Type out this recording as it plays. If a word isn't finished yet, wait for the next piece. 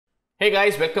Hey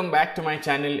guys, welcome back to my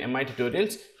channel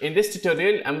MiTutorials. In this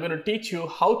tutorial, I'm going to teach you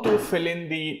how to fill in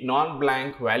the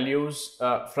non-blank values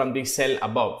from the cell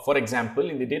above. For example,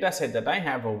 in the data set that I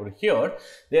have over here,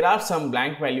 there are some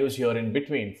blank values here in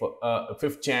between. For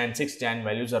 5th Jan, 6th Jan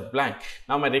values are blank.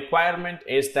 Now my requirement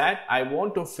is that I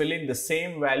want to fill in the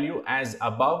same value as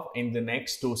above in the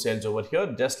next two cells over here,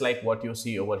 just like what you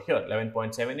see over here,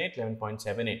 11.78,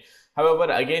 11.78.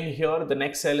 However, again here the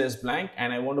next cell is blank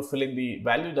and I want to fill in the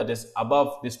value that is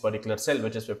above this particular cell,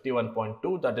 which is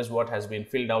 51.2. That is what has been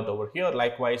filled out over here,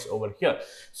 likewise over here.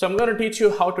 So I'm going to teach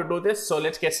you how to do this. So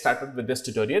let's get started with this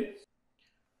tutorial.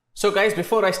 So guys,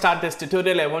 before I start this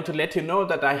tutorial, I want to let you know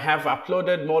that I have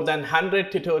uploaded more than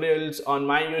 100 tutorials on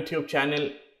my YouTube channel,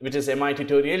 which is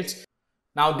MiTutorials.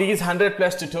 Now these 100+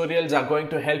 tutorials are going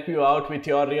to help you out with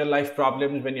your real life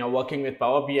problems when you're working with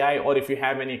Power BI, or if you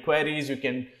have any queries, you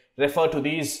can refer to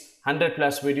these 100+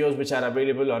 videos which are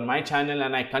available on my channel,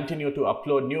 and I continue to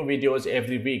upload new videos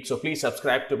every week. So please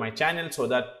subscribe to my channel so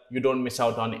that you don't miss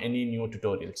out on any new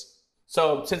tutorials.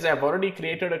 So since I have already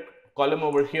created a column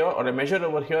over here or a measure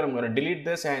over here, I'm going to delete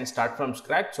this and start from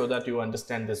scratch so that you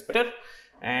understand this better.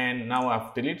 And now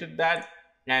I've deleted that.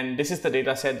 And this is the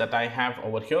data set that I have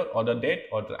over here: order date,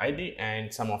 order ID,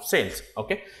 and sum of sales.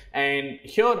 Okay, and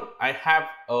here I have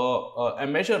a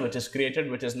measure which is created,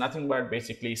 which is nothing but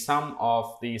basically sum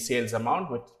of the sales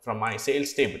amount from my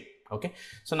sales table. Okay,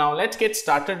 so now let's get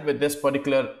started with this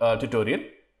particular tutorial.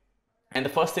 And the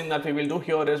first thing that we will do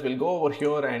here is we'll go over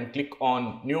here and click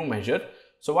on new measure.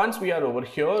 So once we are over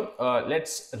here,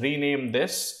 let's rename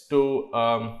this to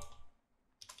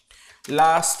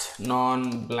last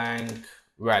non-blank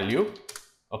value,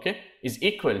 okay, is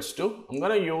equals to, I'm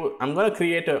gonna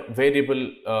create a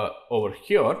variable over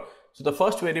here. So the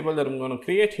first variable that I'm going to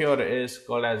create here is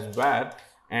called as var,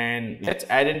 and let's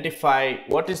identify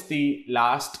what is the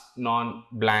last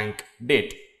non-blank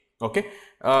date. Okay,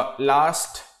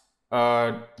 last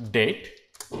date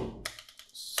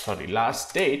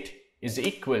is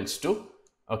equals to,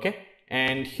 okay,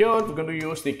 and here we're going to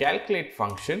use the calculate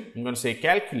function. I'm going to say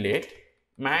calculate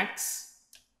max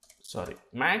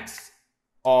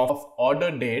of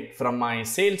order date from my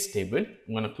sales table.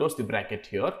 I'm going to close the bracket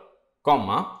here,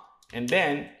 comma, and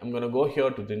then I'm going to go here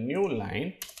to the new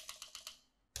line.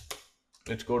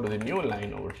 Let's go to the new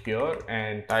line over here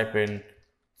and type in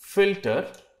filter,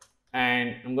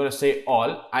 and I'm going to say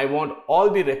all. I want all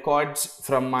the records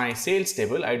from my sales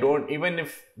table. I don't, even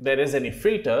if there is any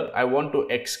filter, I want to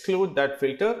exclude that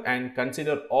filter and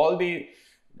consider all the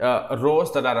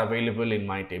rows that are available in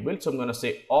my table. So I'm going to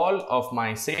say all of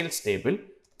my sales table,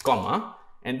 comma,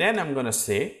 and then I'm going to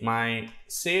say my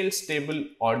sales table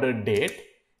order date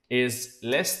is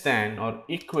less than or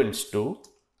equals to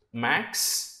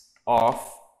max of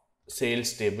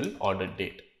sales table order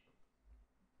date.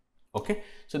 Okay,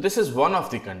 so this is one of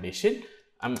the condition.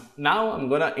 Now I'm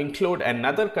going to include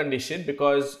another condition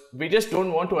because we just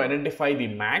don't want to identify the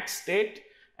max date,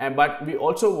 but we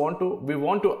also want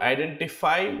to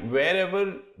identify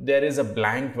wherever there is a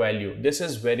blank value. This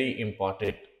is very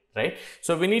important, right?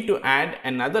 So we need to add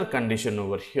another condition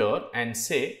over here and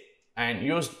say, and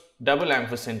use double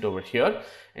ampersand over here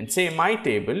and say my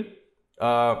table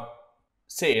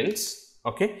sales,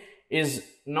 okay, is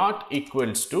not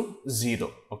equals to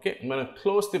 0. Okay, I'm going to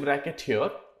close the bracket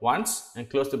here once and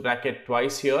close the bracket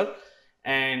twice here,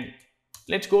 and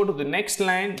let's go to the next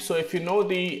line. So if you know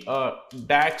the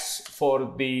DAX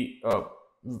for the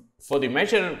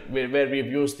measure where we've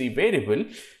used the variable,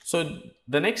 so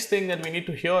the next thing that we need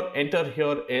to enter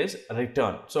here is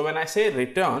return. So when I say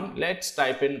return, let's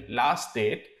type in last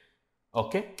date,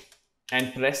 okay,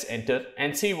 and press enter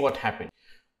and see what happened.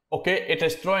 Okay, it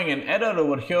is throwing an error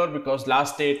over here because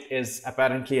last date is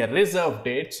apparently a reserved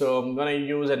date. So I'm going to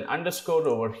use an underscore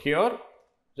over here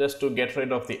just to get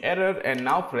rid of the error, and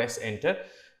now press enter.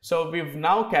 So we've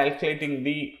now calculating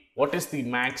what is the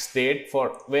max date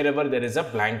for wherever there is a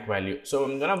blank value. So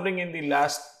I'm going to bring in the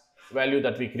last value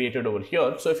that we created over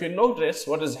here. So if you notice,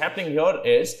 what is happening here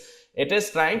is it is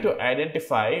trying to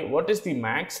identify what is the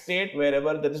max date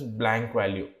wherever there is blank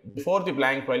value. Before the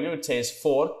blank value it says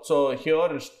 4. So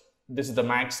here this is the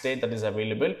max date that is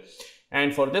available.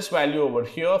 And for this value over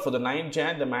here, for the 9th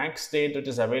Jan, the max date which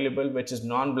is available, which is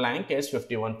non-blank, is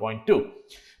 51.2.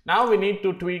 Now we need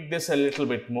to tweak this a little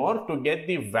bit more to get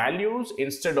the values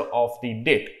instead of the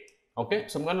date. Okay,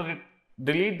 so I'm going to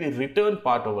delete the return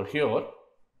part over here.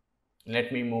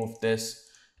 Let me move this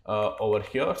over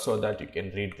here so that you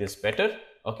can read this better.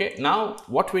 Okay, now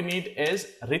what we need is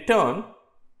return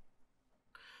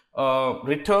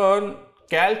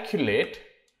calculate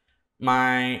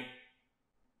my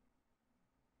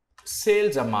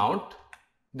sales amount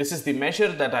This is the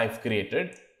measure that I've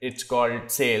created. It's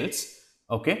called sales.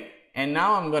 Okay. And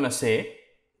now I'm going to say,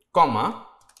 comma,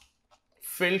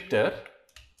 filter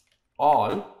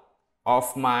all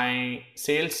of my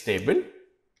sales table,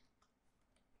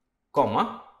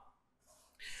 comma,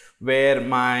 where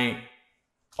my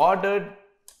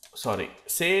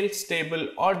sales table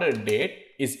order date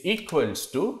is equals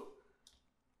to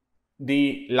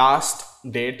the last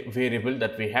date variable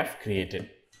that we have created.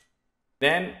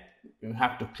 Then you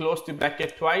have to close the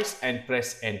bracket twice and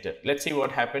press enter. Let's see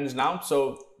what happens now.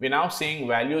 So we're now seeing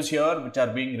values here which are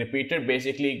being repeated,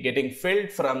 basically getting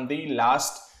filled from the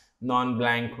last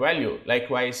non-blank value.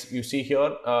 Likewise, you see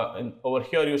here, over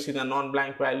here you see the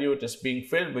non-blank value just being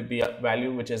filled with the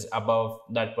value which is above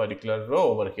that particular row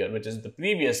over here, which is the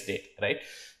previous date, right?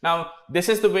 Now, this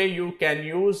is the way you can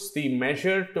use the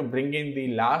measure to bring in the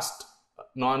last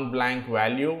non-blank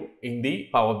value in the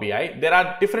Power BI. There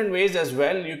are different ways as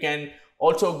well. You can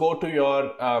also go to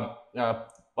your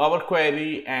Power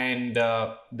Query and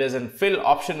there's a fill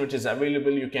option which is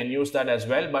available. You can use that as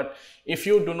well. But if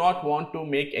you do not want to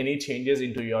make any changes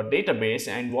into your database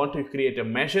and want to create a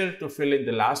measure to fill in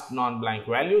the last non-blank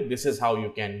value, this is how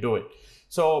you can do it.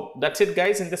 So that's it,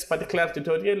 guys, in this particular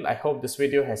tutorial. I hope this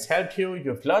video has helped you.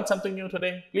 You've learned something new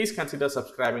today. Please consider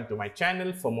subscribing to my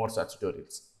channel for more such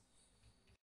tutorials.